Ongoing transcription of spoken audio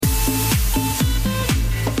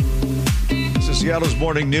Seattle's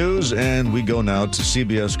Morning News, and we go now to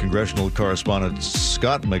CBS congressional correspondent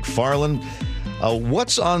Scott MacFarlane.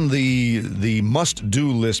 What's on the must-do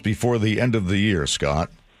list before the end of the year, Scott?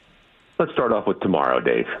 Let's start off with tomorrow,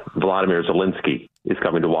 Dave. Vladimir Zelensky is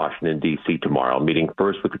coming to Washington, D.C. tomorrow, meeting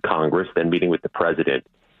first with the Congress, then meeting with the president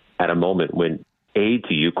at a moment when aid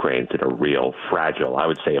to Ukraine is in a real fragile, I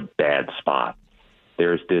would say a bad spot.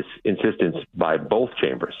 There's this insistence by both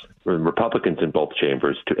chambers, Republicans in both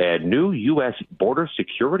chambers, to add new U.S. border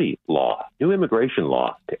security law, new immigration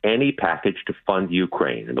law, to any package to fund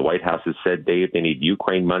Ukraine. And the White House has said, Dave, they need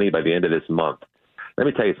Ukraine money by the end of this month. Let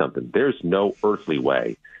me tell you something. There's no earthly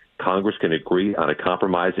way Congress can agree on a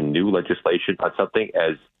compromise and new legislation on something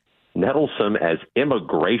as nettlesome as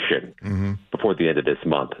immigration before the end of this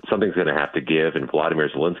month. Something's going to have to give, and Vladimir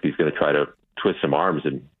Zelensky is going to try to twist some arms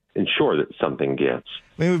and ensure that something gives.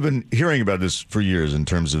 I mean, we've been hearing about this for years in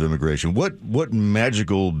terms of immigration. What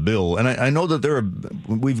magical bill? And I know that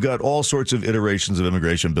we've got all sorts of iterations of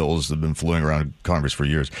immigration bills that have been flowing around Congress for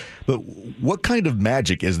years. But what kind of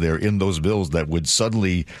magic is there in those bills that would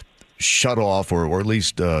suddenly shut off or at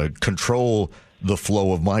least control the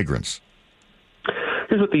flow of migrants?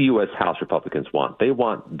 Here's what the U.S. House Republicans want. They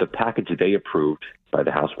want the package they approved by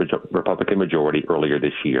the House Republican majority earlier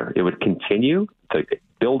this year. It would continue the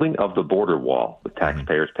building of the border wall with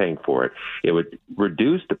taxpayers paying for it. It would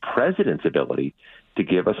reduce the president's ability to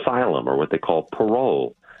give asylum, or what they call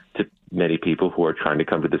parole, to many people who are trying to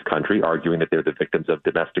come to this country, arguing that they're the victims of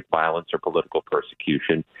domestic violence or political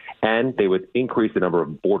persecution. And they would increase the number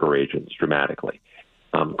of border agents dramatically.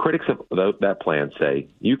 Critics of that plan say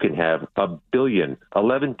you can have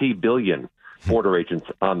 11 billion border agents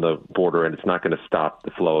on the border, and it's not going to stop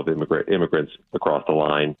the flow of immigrants across the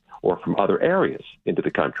line or from other areas into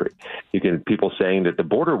the country. People saying that the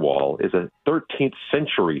border wall is a 13th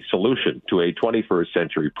century solution to a 21st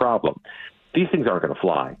century problem. These things aren't going to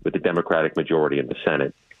fly with the Democratic majority in the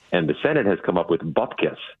Senate. And the Senate has come up with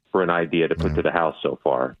bupkis for an idea to put to the House so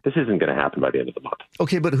far. This isn't going to happen by the end of the month.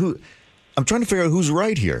 Okay, but I'm trying to figure out who's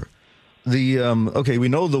right here. We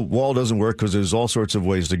know the wall doesn't work because there's all sorts of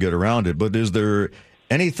ways to get around it, but is there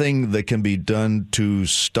anything that can be done to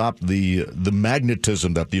stop the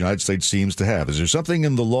magnetism that the United States seems to have? Is there something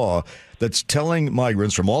in the law that's telling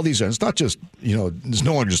migrants from all these, and it's not just, there's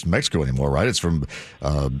no longer just Mexico anymore, right? It's from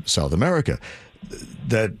South America,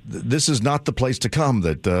 that this is not the place to come,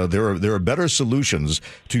 that there are better solutions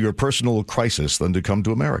to your personal crisis than to come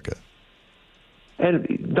to America?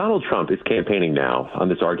 And Donald Trump is campaigning now on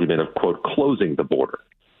this argument of, quote, closing the border,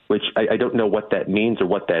 which I don't know what that means or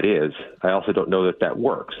what that is. I also don't know that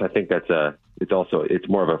works. I think it's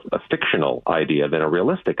more of a fictional idea than a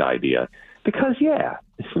realistic idea because,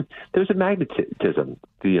 there's a magnetism to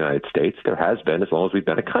the United States. There has been as long as we've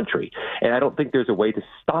been a country. And I don't think there's a way to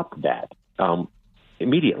stop that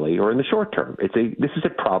immediately or in the short term. This is a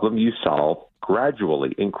problem you solve gradually,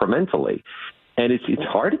 incrementally. And it's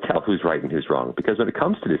hard to tell who's right and who's wrong, because when it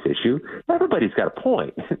comes to this issue, everybody's got a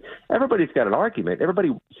point. Everybody's got an argument. Everybody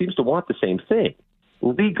seems to want the same thing,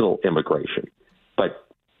 legal immigration. But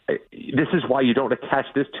this is why you don't attach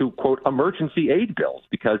this to, quote, emergency aid bills,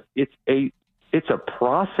 because it's a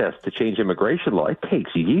process to change immigration law. It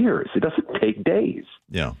takes years. It doesn't take days.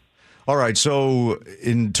 Yeah. All right. So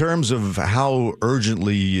in terms of how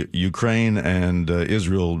urgently Ukraine and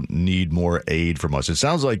Israel need more aid from us, it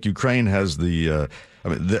sounds like Ukraine has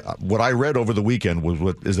what I read over the weekend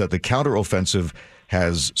is that the counteroffensive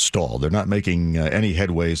has stalled. They're not making any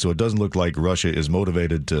headway, so it doesn't look like Russia is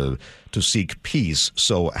motivated to seek peace.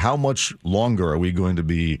 So how much longer are we going to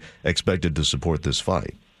be expected to support this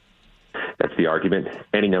fight? That's the argument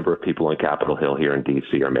any number of people on Capitol Hill here in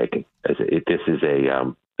D.C. are making.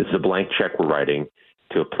 This is a blank check we're writing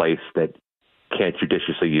to a place that can't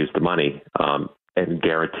judiciously use the money and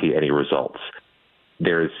guarantee any results.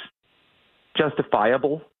 There's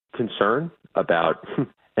justifiable concern about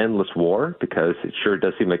endless war because it sure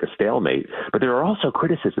does seem like a stalemate. But there are also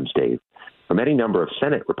criticisms, Dave, from any number of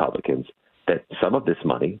Senate Republicans that some of this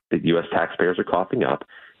money that U.S. taxpayers are coughing up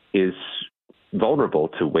is vulnerable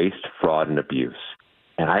to waste, fraud, and abuse.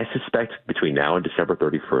 And I suspect between now and December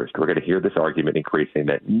 31st, we're going to hear this argument increasing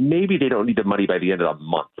that maybe they don't need the money by the end of the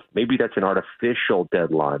month. Maybe that's an artificial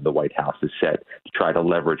deadline the White House has set to try to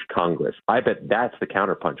leverage Congress. I bet that's the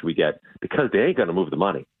counterpunch we get because they ain't going to move the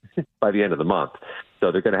money by the end of the month.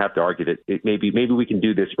 So they're going to have to argue that maybe we can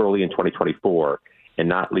do this early in 2024 and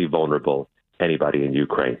not leave vulnerable anybody in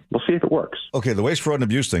Ukraine. We'll see if it works. Okay, the waste, fraud, and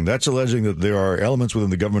abuse thing, that's alleging that there are elements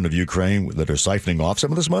within the government of Ukraine that are siphoning off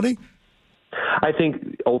some of this money? I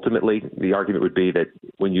think ultimately the argument would be that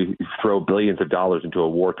when you throw billions of dollars into a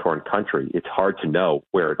war-torn country, it's hard to know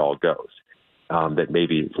where it all goes. that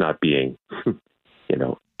maybe it's not being,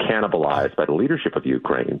 cannibalized by the leadership of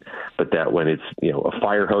Ukraine, but that when it's, a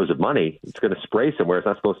fire hose of money, it's going to spray somewhere it's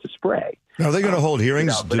not supposed to spray. Now, are they going to hold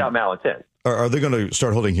hearings? Without malintent. Are they going to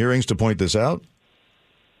start holding hearings to point this out?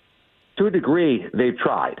 To a degree, they've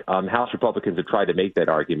tried. House Republicans have tried to make that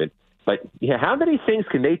argument. But how many things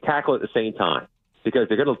can they tackle at the same time? Because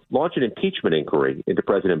they're going to launch an impeachment inquiry into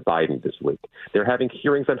President Biden this week. They're having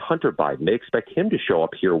hearings on Hunter Biden. They expect him to show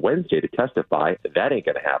up here Wednesday to testify. That ain't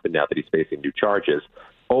going to happen now that he's facing new charges.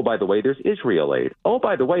 Oh, by the way, there's Israel aid. Oh,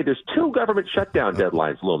 by the way, there's 2 government shutdown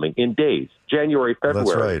deadlines looming in days, January, February.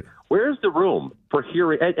 That's right. Where's the room for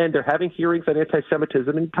hearing? And they're having hearings on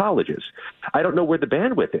anti-Semitism in colleges. I don't know where the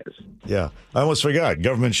bandwidth is. Yeah, I almost forgot.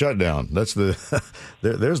 Government shutdown. That's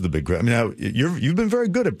there's the big. I mean, now you've been very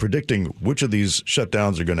good at predicting which of these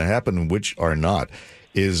shutdowns are going to happen and which are not.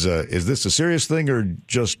 Is this a serious thing or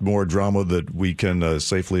just more drama that we can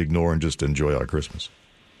safely ignore and just enjoy our Christmas?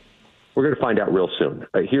 We're going to find out real soon.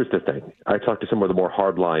 Here's the thing. I talked to some of the more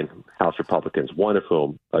hardline House Republicans, one of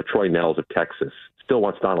whom, Troy Nehls of Texas, still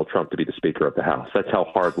wants Donald Trump to be the Speaker of the House. That's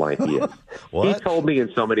how hardline he is. What? He told me in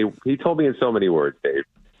so many words, Dave,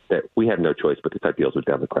 that we have no choice but to cut deals with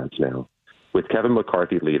Democrats now. With Kevin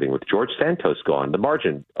McCarthy leaving, with George Santos gone, the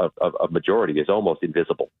margin of majority is almost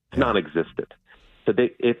invisible. It's non-existent. So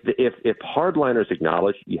if hardliners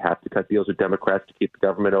acknowledge you have to cut deals with Democrats to keep the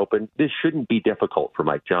government open, this shouldn't be difficult for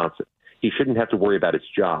Mike Johnson. He shouldn't have to worry about his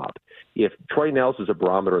job. If Troy Nehls is a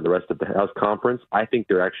barometer in the rest of the House conference, I think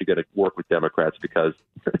they're actually going to work with Democrats because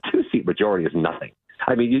a 2-seat majority is nothing.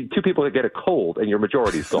 I mean, 2 people that get a cold and your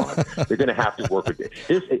majority is gone. They're going to have to work with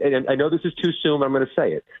it. And I know this is too soon. I'm going to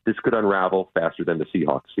say it. This could unravel faster than the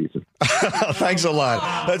Seahawks season. Thanks a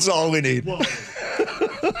lot. That's all we need.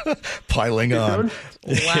 Piling on.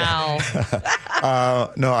 Wow.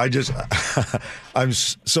 No, I'm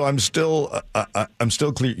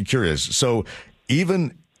still curious. So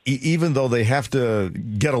even though they have to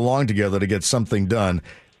get along together to get something done,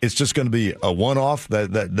 it's just going to be a one-off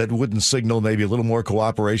that wouldn't signal maybe a little more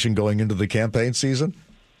cooperation going into the campaign season?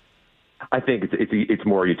 I think it's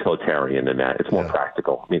more utilitarian than that. It's more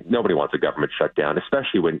practical. I mean, nobody wants a government shutdown,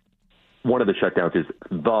 especially when one of the shutdowns is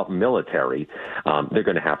the military. They're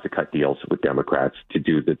going to have to cut deals with Democrats to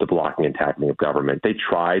do the blocking and tackling of government. They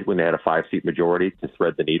tried when they had a 5-seat majority to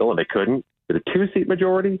thread the needle, and they couldn't. With a 2-seat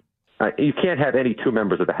majority, you can't have any 2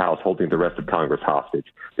 members of the House holding the rest of Congress hostage.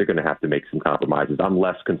 They're going to have to make some compromises. I'm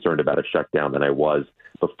less concerned about a shutdown than I was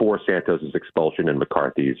before Santos's expulsion and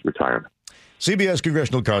McCarthy's retirement. CBS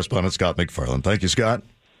congressional correspondent Scott MacFarlane. Thank you, Scott.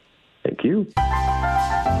 Thank you.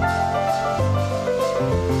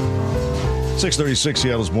 6:36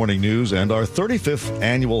 Seattle's Morning News, and our 35th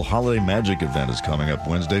annual Holiday Magic event is coming up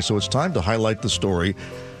Wednesday, so it's time to highlight the story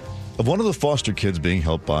of one of the foster kids being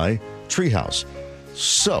helped by Treehouse.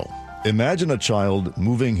 So, imagine a child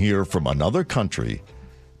moving here from another country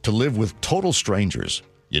to live with total strangers.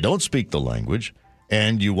 You don't speak the language,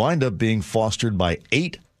 and you wind up being fostered by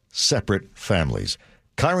 8 separate families.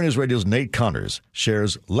 KIRO News Radio's Nate Connors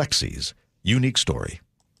shares Lexi's unique story.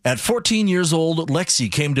 At 14 years old,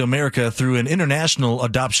 Lexi came to America through an international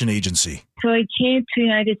adoption agency. So I came to the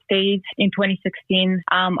United States in 2016.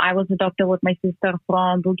 I was adopted with my sister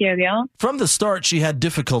from Bulgaria. From the start, she had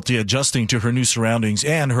difficulty adjusting to her new surroundings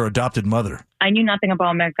and her adopted mother. I knew nothing about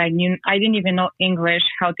America. I didn't even know English,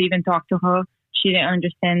 how to even talk to her. She didn't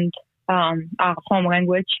understand our home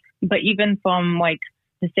language. But even from like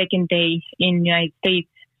the second day in the United States,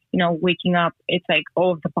 waking up, it's like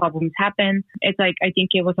all of the problems happen. It's like, I think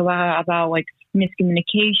it was a lot about like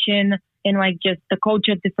miscommunication and like just the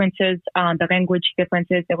culture differences, the language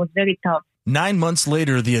differences. It was very tough. 9 months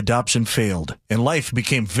later, the adoption failed and life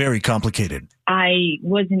became very complicated. I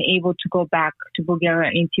wasn't able to go back to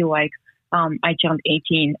Bulgaria until I turned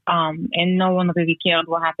 18. And no one really cared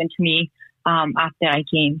what happened to me after I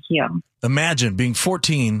came here. Imagine being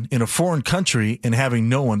 14 in a foreign country and having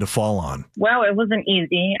no one to fall on. Well, it wasn't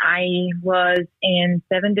easy. I was in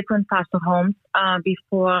 7 different foster homes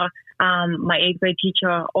before my 8th grade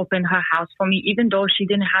teacher opened her house for me. Even though she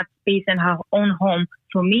didn't have space in her own home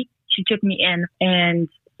for me, she took me in. And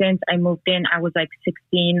since I moved in, I was like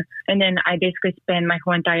 16. And then I basically spent my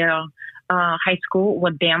whole entire high school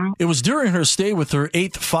with them. It was during her stay with her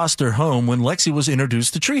 8th foster home when Lexi was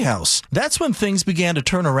introduced to Treehouse. That's when things began to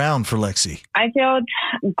turn around for Lexi. I felt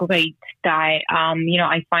great that,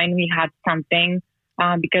 I finally had something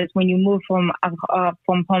because when you move from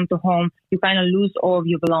home to home, you kind of lose all of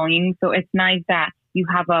your belongings. So it's nice that you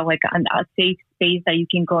have a safe space that you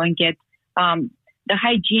can go and get the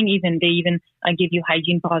hygiene. They even give you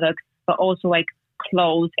hygiene products, but also like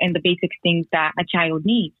clothes and the basic things that a child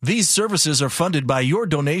needs. These services are funded by your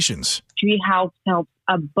donations. Treehouse helps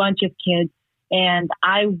a bunch of kids. And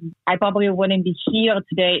I probably wouldn't be here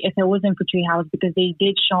today if it wasn't for Treehouse, because they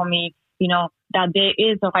did show me, that there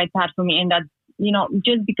is a right path for me, and that,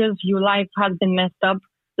 just because your life has been messed up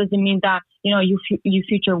doesn't mean that, your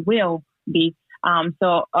future will be.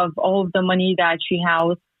 So of all of the money that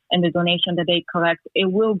Treehouse and the donation that they collect, it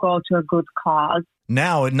will go to a good cause.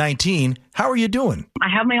 Now at 19, how are you doing? I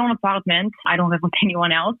have my own apartment. I don't live with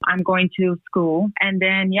anyone else. I'm going to school. And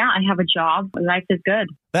then, I have a job. Life is good.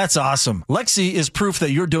 That's awesome. Lexi is proof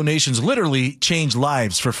that your donations literally change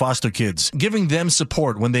lives for foster kids, giving them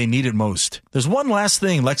support when they need it most. There's one last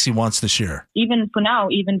thing Lexi wants to share. Even for now,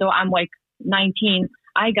 even though I'm 19,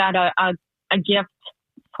 I got a gift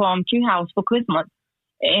from Treehouse for Christmas.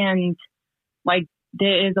 And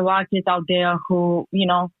there is a lot of kids out there who,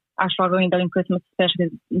 are struggling during Christmas,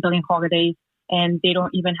 especially during holidays, and they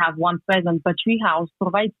don't even have one present. But Treehouse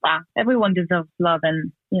provides that. Everyone deserves love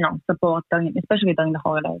and, support, especially during the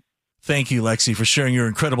holidays. Thank you, Lexi, for sharing your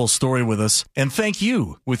incredible story with us. And thank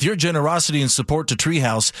you. With your generosity and support to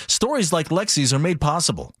Treehouse, stories like Lexi's are made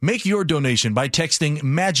possible. Make your donation by texting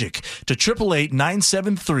MAGIC to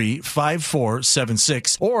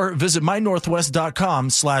 888-973-5476 or visit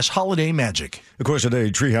mynorthwest.com/holidaymagic. Of course, today,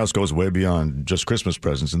 Treehouse goes way beyond just Christmas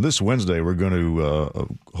presents. And this Wednesday, we're going to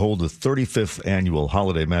hold the 35th annual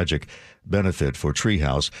Holiday Magic benefit for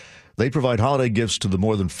Treehouse. They provide holiday gifts to the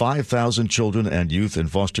more than 5,000 children and youth in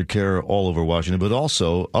foster care all over Washington, but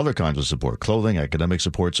also other kinds of support, clothing, academic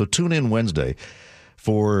support. So tune in Wednesday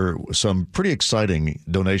for some pretty exciting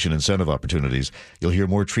donation incentive opportunities. You'll hear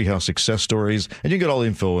more Treehouse success stories, and you can get all the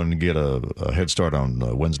info and get a head start on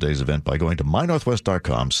Wednesday's event by going to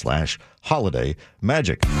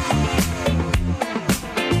mynorthwest.com/holidaymagic.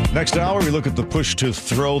 Next hour, we look at the push to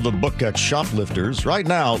throw the book at shoplifters. Right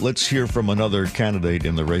now, let's hear from another candidate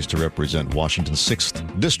in the race to represent Washington's 6th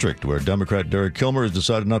District, where Democrat Derek Kilmer has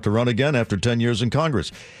decided not to run again after 10 years in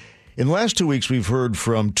Congress. In the last 2 weeks, we've heard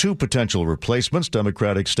from two potential replacements,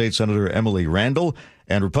 Democratic State Senator Emily Randall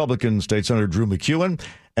and Republican State Senator Drew McEwen.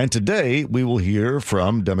 And today, we will hear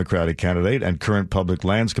from Democratic candidate and current Public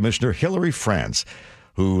Lands Commissioner Hilary Franz,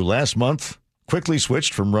 who last month quickly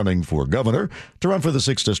switched from running for governor to run for the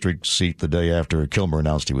 6th District seat the day after Kilmer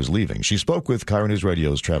announced he was leaving. She spoke with Cairo News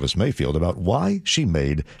Radio's Travis Mayfield about why she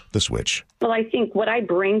made the switch. Well, I think what I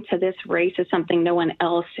bring to this race is something no one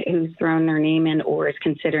else who's thrown their name in or is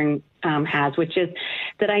considering has, which is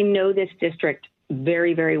that I know this district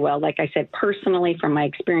very, very well. Like I said, personally, from my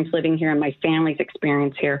experience living here and my family's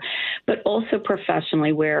experience here, but also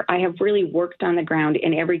professionally, where I have really worked on the ground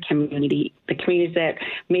in every community, the communities that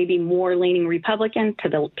may be more leaning Republican to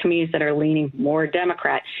the communities that are leaning more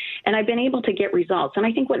Democrat. And I've been able to get results. And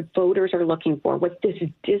I think what voters are looking for, what this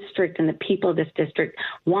district and the people of this district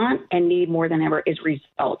want and need more than ever is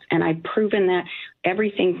results. And I've proven that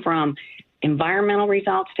everything from environmental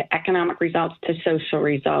results to economic results to social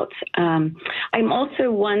results. I'm also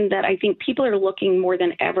one that I think people are looking more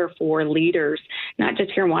than ever for leaders, not just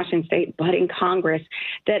here in Washington State, but in Congress,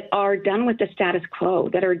 that are done with the status quo,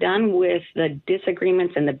 that are done with the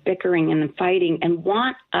disagreements and the bickering and the fighting, and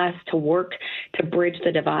want us to work to bridge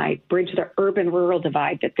the divide, bridge the urban-rural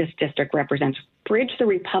divide that this district represents, bridge the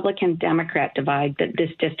Republican-Democrat divide that this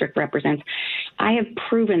district represents. I have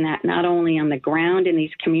proven that not only on the ground in these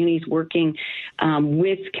communities working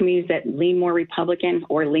with communities that lean more Republican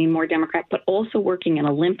or lean more Democrat, but also working in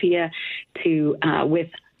Olympia with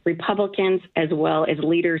Republicans as well as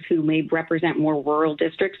leaders who may represent more rural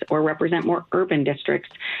districts or represent more urban districts.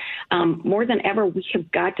 More than ever, we have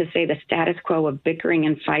got to say the status quo of bickering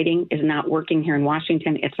and fighting is not working here in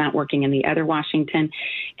Washington. It's not working in the other Washington.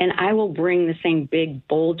 And I will bring the same big,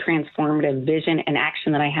 bold, transformative vision and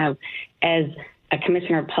action that I have as a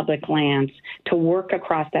commissioner of public lands to work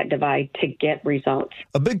across that divide to get results.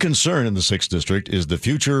 A big concern in the 6th District is the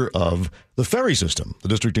future of the ferry system. The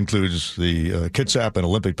district includes the Kitsap and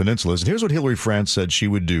Olympic Peninsulas. And here's what Hilary Franz said she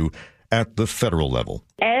would do at the federal level.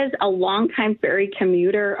 As a longtime ferry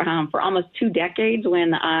commuter for almost 2 decades,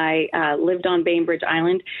 when I lived on Bainbridge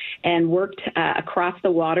Island and worked across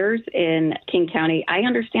the waters in King County, I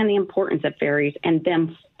understand the importance of ferries and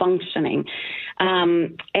them functioning.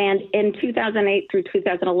 And in 2008 through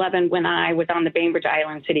 2011, when I was on the Bainbridge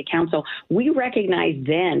Island City Council, we recognized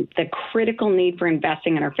then the critical need for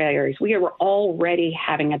investing in our ferries. We were already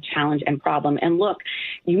having a challenge and problem. And look,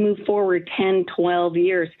 you move forward 10, 12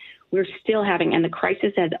 years, we're still having, and the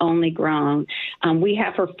crisis has only grown. We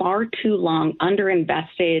have for far too long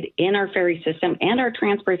underinvested in our ferry system and our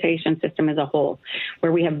transportation system as a whole,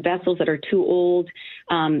 where we have vessels that are too old.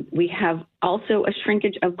 We have also a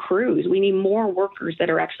shrinkage of crews. We need more workers that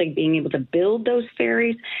are actually being able to build those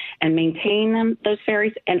ferries and maintain them, those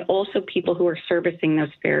ferries, and also people who are servicing those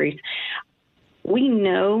ferries. We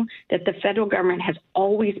know that the federal government has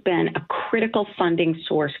always been a critical funding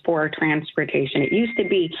source for our transportation. It used to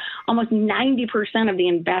be almost 90% of the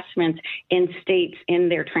investments in states in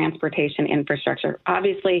their transportation infrastructure.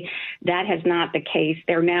 Obviously, that has not the case.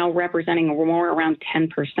 They're now representing more around 10%.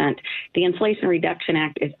 The Inflation Reduction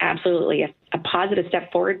Act is absolutely a positive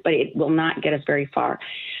step forward, but it will not get us very far.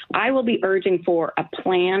 I will be urging for a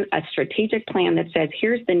plan, a strategic plan that says,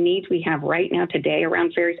 here's the needs we have right now today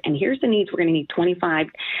around ferries, and here's the needs we're going to need 25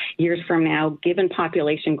 years from now, given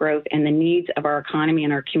population growth and the needs of our economy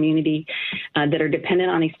and our community that are dependent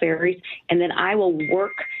on these ferries. And then I will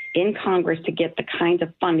work in Congress to get the kinds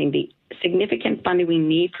of funding, the significant funding we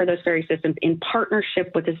need for those ferry systems in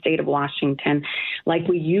partnership with the state of Washington, like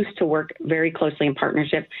we used to work very closely in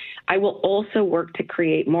partnership. I will also work to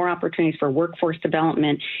create more opportunities for workforce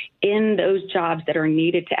development in those jobs that are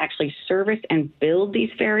needed to actually service and build these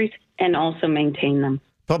ferries and also maintain them.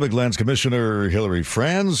 Public Lands Commissioner Hilary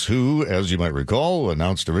Franz, who, as you might recall,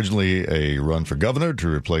 announced originally a run for governor to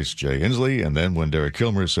replace Jay Inslee, and then when Derek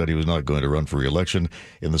Kilmer said he was not going to run for re-election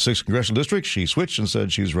in the 6th Congressional District, she switched and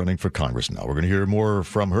said she's running for Congress now. We're going to hear more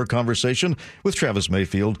from her conversation with Travis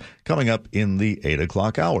Mayfield coming up in the 8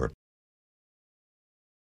 o'clock hour.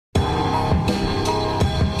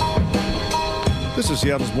 This is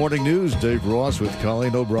Seattle's Morning News. Dave Ross with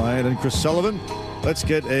Colleen O'Brien and Chris Sullivan. Let's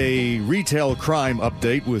get a retail crime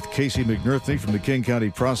update with Casey McNerthney from the King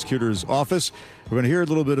County Prosecutor's Office. We're going to hear a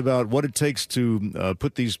little bit about what it takes to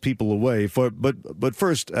put these people away. But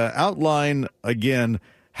first, outline again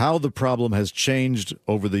how the problem has changed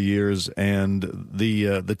over the years and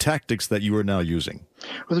the tactics that you are now using.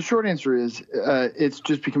 Well, the short answer is it's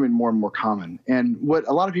just becoming more and more common. And what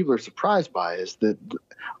a lot of people are surprised by is that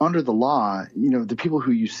under the law, the people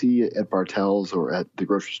who you see at Bartell's or at the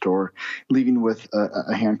grocery store leaving with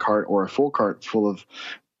a hand cart or a full cart full of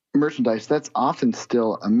merchandise, that's often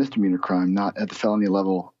still a misdemeanor crime, not at the felony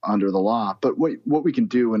level under the law. But what we can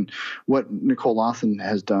do, and what Nicole Lawson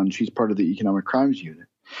has done, she's part of the Economic Crimes Unit,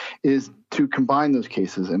 is to combine those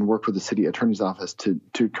cases and work with the city attorney's office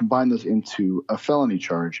to combine those into a felony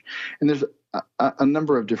charge. And there's a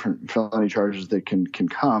number of different felony charges that can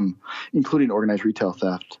come, including organized retail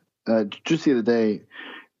theft. Just the other day,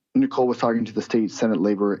 Nicole was talking to the State Senate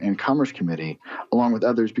Labor and Commerce Committee, along with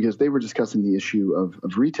others, because they were discussing the issue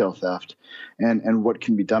of retail theft and what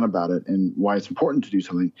can be done about it and why it's important to do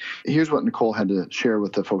something. Here's what Nicole had to share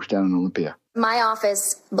with the folks down in Olympia. My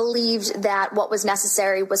office believed that what was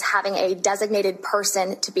necessary was having a designated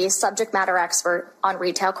person to be a subject matter expert on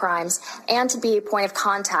retail crimes and to be a point of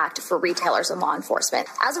contact for retailers and law enforcement.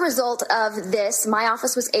 As a result of this, my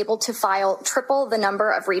office was able to file triple the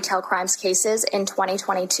number of retail crimes cases in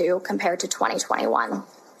 2022 compared to 2021.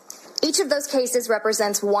 Each of those cases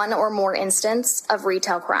represents one or more instance of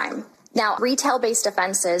retail crime. Now, retail-based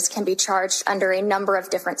offenses can be charged under a number of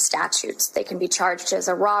different statutes. They can be charged as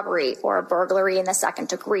a robbery or a burglary in the second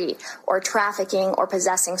degree, or trafficking or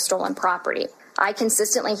possessing stolen property. I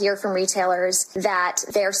consistently hear from retailers that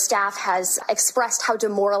their staff has expressed how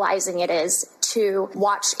demoralizing it is to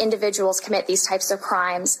watch individuals commit these types of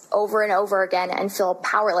crimes over and over again and feel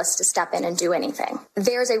powerless to step in and do anything.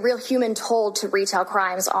 There's a real human toll to retail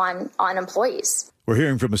crimes on employees. We're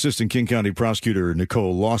hearing from Assistant King County Prosecutor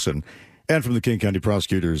Nicole Lawson and from the King County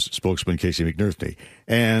Prosecutor's spokesman, Casey McNerthney.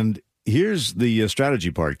 And here's the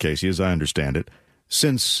strategy part, Casey, as I understand it.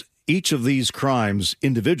 Since each of these crimes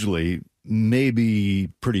individually may be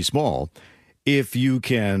pretty small, if you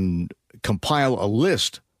can compile a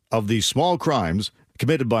list of these small crimes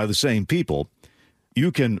committed by the same people,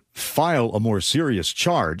 you can file a more serious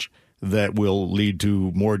charge that will lead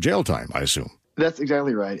to more jail time, I assume. That's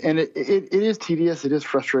exactly right. And it is tedious. It is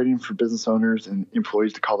frustrating for business owners and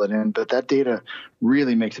employees to call that in. But that data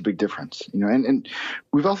really makes a big difference. And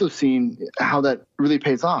we've also seen how that really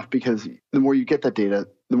pays off, because the more you get that data,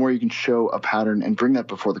 the more you can show a pattern and bring that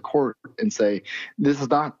before the court and say, this is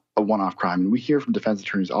not a one-off crime. And we hear from defense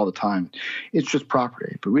attorneys all the time, it's just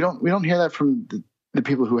property. But we don't hear that from the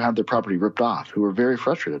people who have their property ripped off, who are very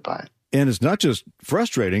frustrated by it. And it's not just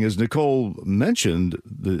frustrating, as Nicole mentioned.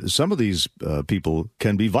 Some of these people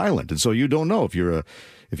can be violent, and so you don't know if you're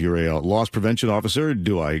a loss prevention officer.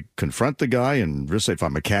 Do I confront the guy and risk? If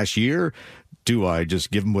I'm a cashier, do I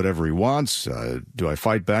just give him whatever he wants? Do I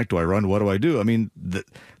fight back? Do I run? What do I do? I mean,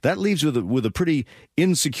 that leaves you with a pretty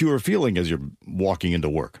insecure feeling as you're walking into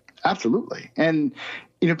work. Absolutely. And,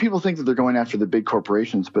 people think that they're going after the big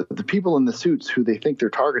corporations, but the people in the suits who they think they're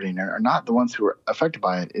targeting are not the ones who are affected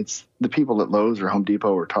by it. It's the people at Lowe's or Home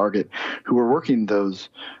Depot or Target who are working those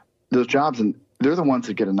jobs, and they're the ones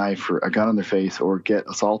that get a knife or a gun on their face or get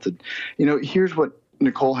assaulted. Here's what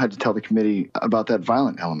Nicole had to tell the committee about that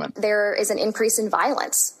violent element. There is an increase in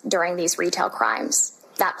violence during these retail crimes.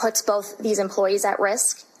 That puts both these employees at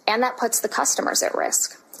risk, and that puts the customers at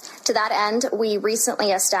risk. To that end, we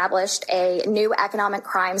recently established a new economic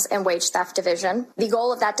crimes and wage theft division. The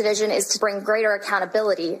goal of that division is to bring greater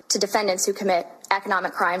accountability to defendants who commit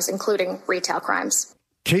economic crimes, including retail crimes.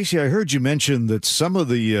 Casey, I heard you mention that some of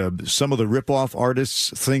the rip-off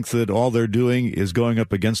artists think that all they're doing is going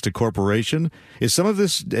up against a corporation. Is some of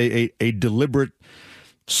this a deliberate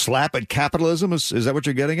slap at capitalism? Is that what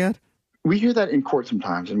you're getting at? We hear that in court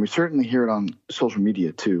sometimes, and we certainly hear it on social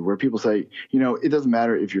media too, where people say, it doesn't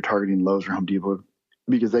matter if you're targeting Lowe's or Home Depot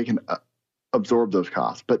because they can absorb those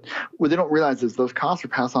costs. But what they don't realize is those costs are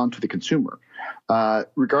passed on to the consumer,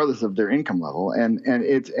 regardless of their income level. And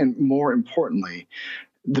more importantly,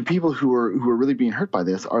 the people who are really being hurt by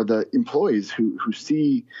this are the employees who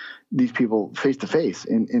see these people face to face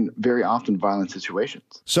in very often violent situations.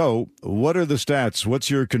 So what are the stats?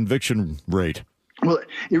 What's your conviction rate? Well,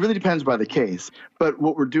 it really depends by the case. But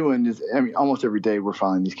what we're doing is, almost every day we're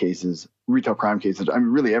filing these cases, retail crime cases,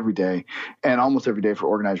 really every day, and almost every day for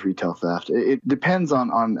organized retail theft. It depends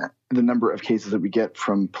on the number of cases that we get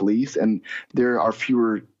from police, and there are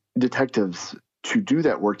fewer detectives to do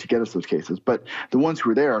that work to get us those cases. But the ones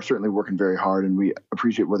who are there are certainly working very hard, and we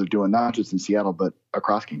appreciate what they're doing, not just in Seattle, but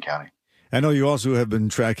across King County. I know you also have been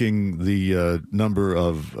tracking the number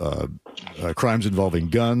of crimes involving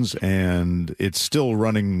guns, and it's still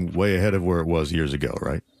running way ahead of where it was years ago,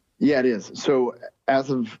 right? Yeah, it is. So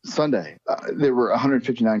as of Sunday, there were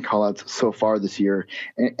 159 callouts so far this year,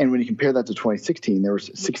 and when you compare that to 2016, there was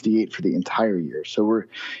 68 for the entire year. So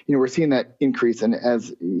we're seeing that increase, and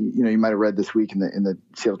as you might have read this week in the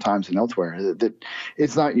Seattle Times and elsewhere, that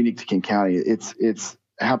it's not unique to King County. It's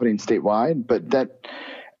happening statewide, but that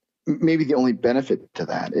maybe the only benefit to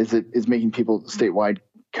that is making people statewide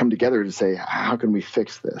come together to say, how can we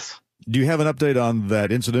fix this? Do you have an update on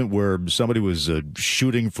that incident where somebody was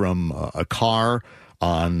shooting from a car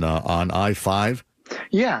on I-5?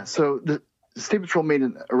 Yeah, so the State Patrol made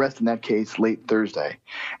an arrest in that case late Thursday,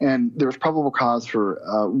 and there was probable cause for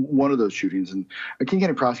one of those shootings. And King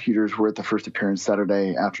County prosecutors were at the first appearance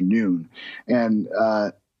Saturday afternoon, and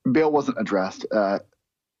bail wasn't addressed.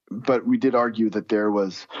 But we did argue that there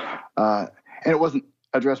was, and it wasn't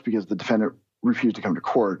addressed because the defendant refused to come to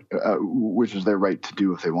court, which is their right to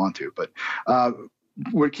do if they want to. But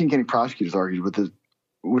what King County prosecutors argued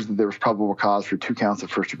was that there was probable cause for 2 counts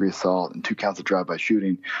of first-degree assault and 2 counts of drive-by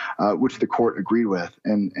shooting, which the court agreed with.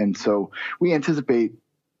 And so we anticipate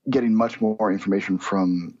getting much more information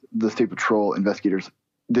from the State Patrol investigators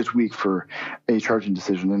this week for a charging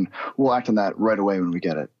decision, and we'll act on that right away when we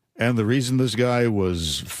get it. And the reason this guy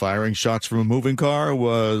was firing shots from a moving car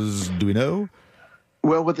was, do we know?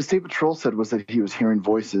 Well, what the State Patrol said was that he was hearing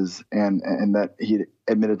voices and that he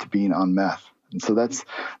admitted to being on meth. And so that's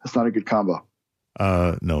not a good combo.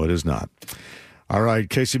 No, it is not. All right,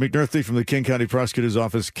 Casey McNerthney from the King County Prosecutor's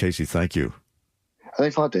Office. Casey, thank you.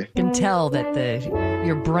 Thanks a lot, Dave. You can tell that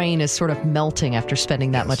your brain is sort of melting after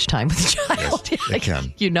spending that much time with a child. Yes, it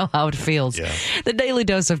can. You know how it feels. Yeah. The Daily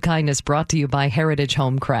Dose of Kindness brought to you by Heritage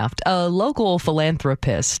Homecraft, a local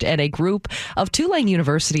philanthropist and a group of Tulane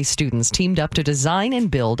University students teamed up to design and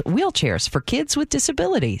build wheelchairs for kids with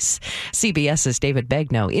disabilities. CBS's David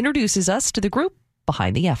Begnaud introduces us to the group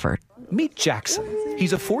behind the effort. Meet Jackson.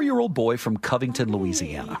 He's a 4-year-old boy from Covington,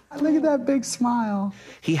 Louisiana. Look at that big smile.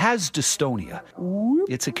 He has dystonia.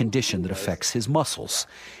 It's a condition that affects his muscles.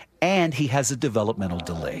 And he has a developmental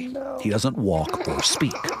delay. He doesn't walk or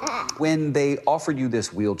speak. When they offered you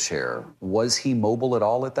this wheelchair, was he mobile at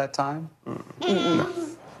all at that time?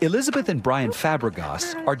 Elizabeth and Brian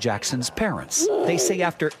Fabregas are Jackson's parents. They say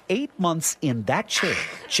after 8 months in that chair,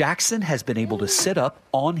 Jackson has been able to sit up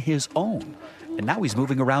on his own. And now he's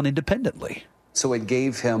moving around independently. So it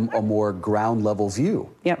gave him a more ground level view.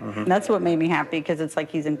 Yep, That's what made me happy, because it's like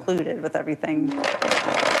he's included with everything.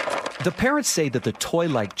 The parents say that the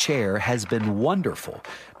toy-like chair has been wonderful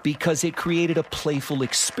because it created a playful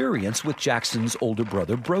experience with Jackson's older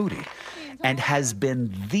brother, Brody, and has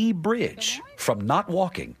been the bridge from not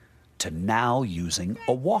walking to now using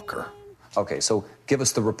a walker. Okay, so give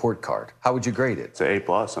us the report card. How would you grade it? It's an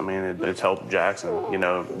A+. I mean, it's helped Jackson,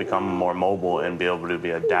 become more mobile and be able to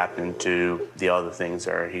be adapting to the other things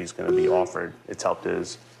that he's going to be offered. It's helped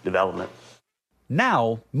his development.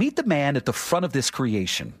 Now, meet the man at the front of this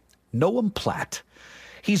creation, Noam Platt.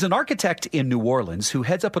 He's an architect in New Orleans who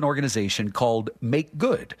heads up an organization called Make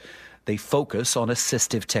Good. They focus on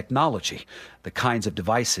assistive technology, the kinds of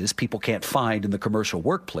devices people can't find in the commercial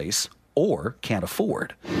workplace or can't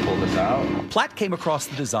afford. Pull this out. Platt came across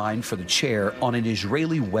the design for the chair on an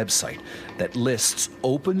Israeli website that lists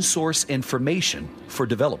open source information for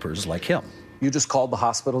developers like him. You just called the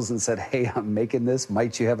hospitals and said, hey, I'm making this.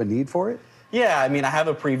 Might you have a need for it? Yeah, I mean, I have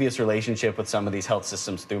a previous relationship with some of these health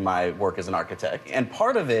systems through my work as an architect. And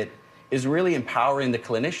part of it is really empowering the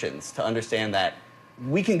clinicians to understand that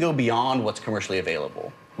we can go beyond what's commercially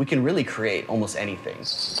available. We can really create almost anything.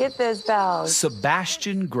 Get those bells.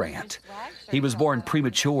 Sebastian Grant. He was born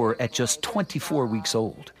premature at just 24 weeks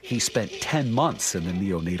old. He spent 10 months in the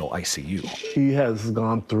neonatal ICU. He has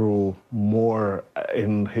gone through more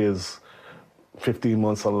in his 15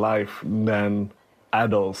 months of life than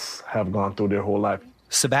adults have gone through their whole life.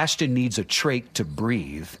 Sebastian needs a trach to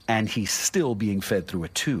breathe, and he's still being fed through a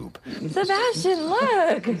tube. Sebastian,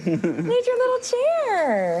 look! Need your little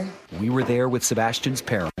chair. We were there with Sebastian's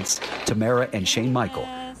parents, Tamara and Shane Michael,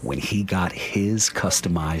 when he got his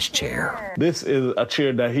customized chair. This is a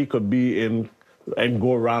chair that he could be in and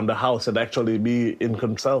go around the house and actually be in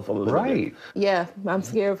himself a little bit. Yeah, I'm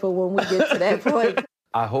scared for when we get to that point.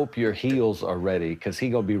 I hope your heels are ready, because he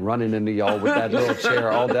going to be running into y'all with that little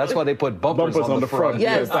chair. All that's why they put bumpers on the front.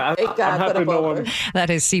 Yes, thank God for the bumper. That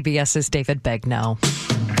is CBS's David Begnaud.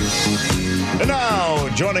 And now,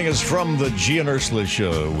 joining us from the G and Ursula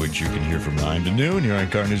Show, which you can hear from 9 to noon here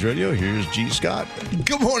on Car News Radio, here's G. Scott.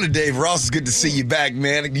 Good morning, Dave Ross. It's good to see you back,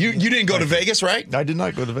 man. You didn't go to Vegas, right? I did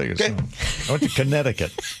not go to Vegas. Okay. No. I went to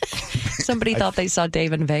Connecticut. Somebody thought they saw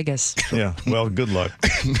Dave in Vegas. Yeah, well, good luck.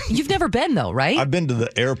 You've never been, though, right? I've been to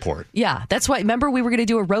the airport. Yeah, that's why. Remember, we were going to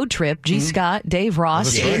do a road trip, G. Scott, Dave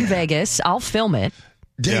Ross in Vegas. I'll film it.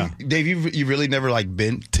 Dave, you really never,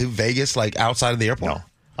 been to Vegas, outside of the airport? No.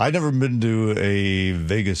 I've never been to a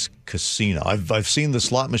Vegas casino. I've seen the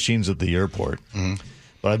slot machines at the airport,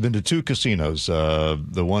 but I've been to 2 casinos.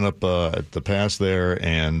 The one up at the pass there,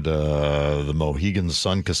 and the Mohegan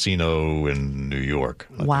Sun Casino in New York.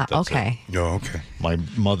 Wow. Okay. Oh, okay. My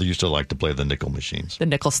mother used to like to play the nickel machines. The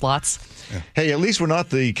nickel slots. Yeah. Hey, at least we're not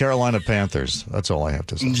the Carolina Panthers. That's all I have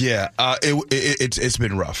to say. Yeah, it's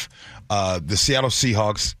been rough. The Seattle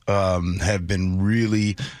Seahawks have been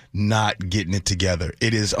really not getting it together.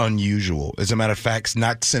 It is unusual. As a matter of fact,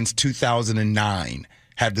 not since 2009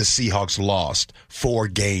 have the Seahawks lost 4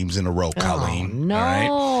 games in a row, Colleen. Oh, no.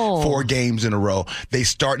 All right? 4 games in a row. They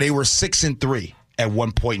were 6-3 at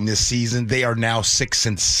one point in this season. They are now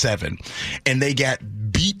 6-7. And they got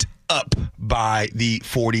beat up by the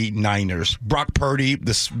 49ers. Brock Purdy,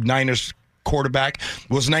 the Niners quarterback,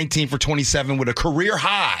 was 19 for 27 with a career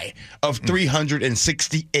high of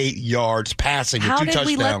 368 yards passing with 2 touchdowns. How did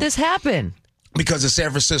we let this happen? Because the San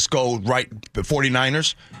Francisco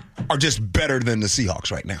 49ers are just better than the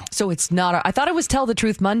Seahawks right now. So it's not. I thought it was Tell the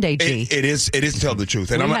Truth Monday, G. It is Tell the Truth.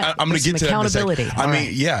 And I'm going to get to that in a second.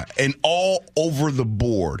 Accountability. Yeah, and all over the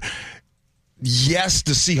board. Yes,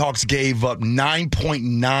 the Seahawks gave up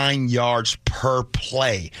 9.9 yards per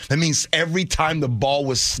play. That means every time the ball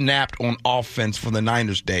was snapped on offense for the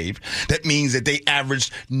Niners, Dave, that means that they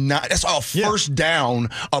averaged that's all first down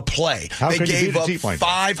a play. They gave up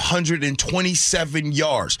 527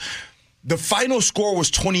 yards. The final score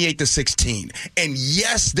was 28-16. And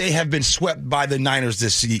yes, they have been swept by the Niners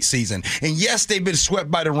this season. And yes, they've been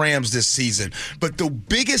swept by the Rams this season. But the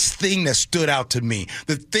biggest thing that stood out to me,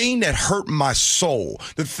 the thing that hurt my soul,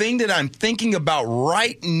 the thing that I'm thinking about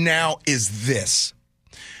right now is this.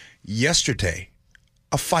 Yesterday,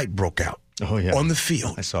 a fight broke out on the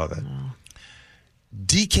field. I saw that.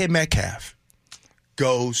 DK Metcalf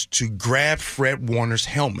goes to grab Fred Warner's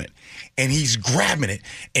helmet, and he's grabbing it,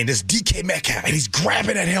 and it's DK Metcalf, and he's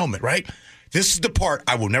grabbing that helmet, right? This is the part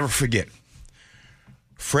I will never forget.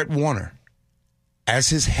 Fred Warner, as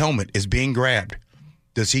his helmet is being grabbed,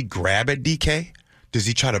 does he grab at DK? Does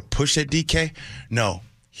he try to push at DK? No.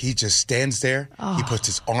 He just stands there. He puts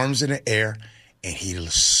his arms in the air, and he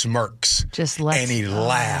smirks. And he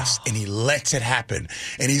laughs, and he lets it happen.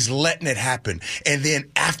 And he's letting it happen. And then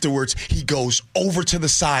afterwards, he goes over to the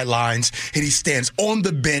sidelines, and he stands on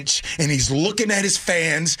the bench, and he's looking at his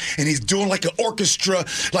fans, and he's doing like an orchestra,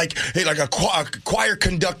 like a choir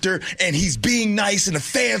conductor, and he's being nice, and the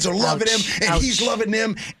fans are loving him, and he's loving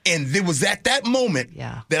them. And it was at that moment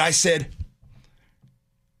that I said,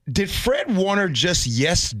 Did Fred Warner just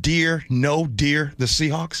yes, dear, no, dear the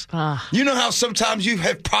Seahawks? You know how sometimes you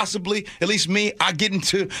have possibly, at least me, I get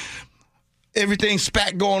into everything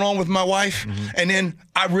spat going on with my wife, and then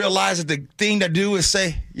I realize that the thing to do is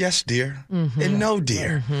say, yes, dear, and no,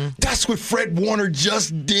 dear. That's what Fred Warner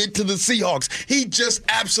just did to the Seahawks. He just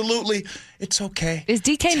absolutely, it's okay. Is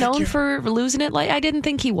DK known for losing it? Like, I didn't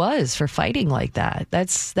think he was for fighting like that.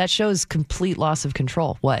 That shows complete loss of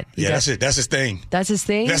control. What? That's it. That's his thing. That's his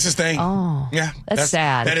thing? That's his thing. Oh. Yeah. That's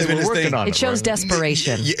sad. That has been his thing. It shows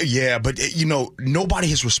desperation. Yeah, but, nobody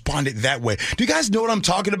has responded that way. Do you guys know what I'm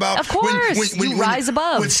talking about? Of course. When you rise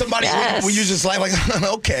above. When somebody, when you just like,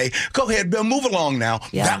 okay, go ahead, Bill, move along now.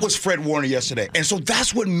 Yeah. That was Fred Warner yesterday. And so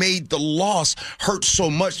that's what made the loss hurt so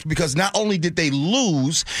much, because not only did they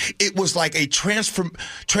lose, it was like a transition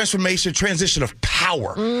of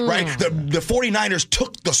power, right? The 49ers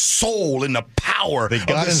took the soul and the power they got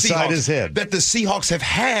of the inside Seahawks his head. that the Seahawks have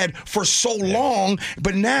had for so long.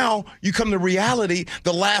 But now you come to reality,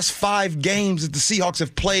 the last 5 games that the Seahawks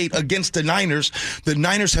have played against the Niners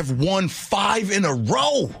have won 5 in a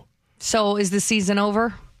row. So is the season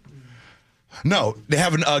over? No, they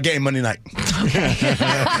have a game Monday night. Okay.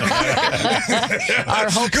 Our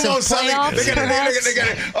hopes of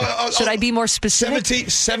playoffs, Should I be more specific?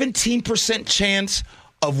 17% chance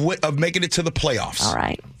of making it to the playoffs. All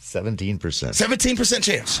right. 17%. 17%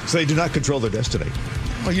 chance. So they do not control their destiny.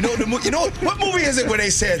 Oh, you know what movie is it where they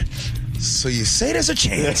said, so you say there's a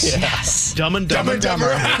chance? Yes. Dumb and Dumber.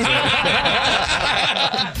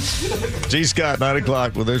 G. Scott, 9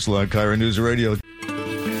 o'clock with Ursula on KIRO News Radio.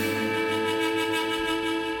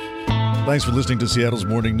 Thanks for listening to Seattle's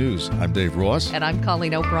Morning News. I'm Dave Ross. And I'm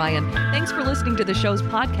Colleen O'Brien. Thanks for listening to the show's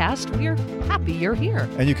podcast. We're happy you're here.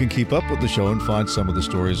 And you can keep up with the show and find some of the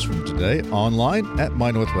stories from today online at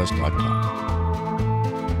mynorthwest.com.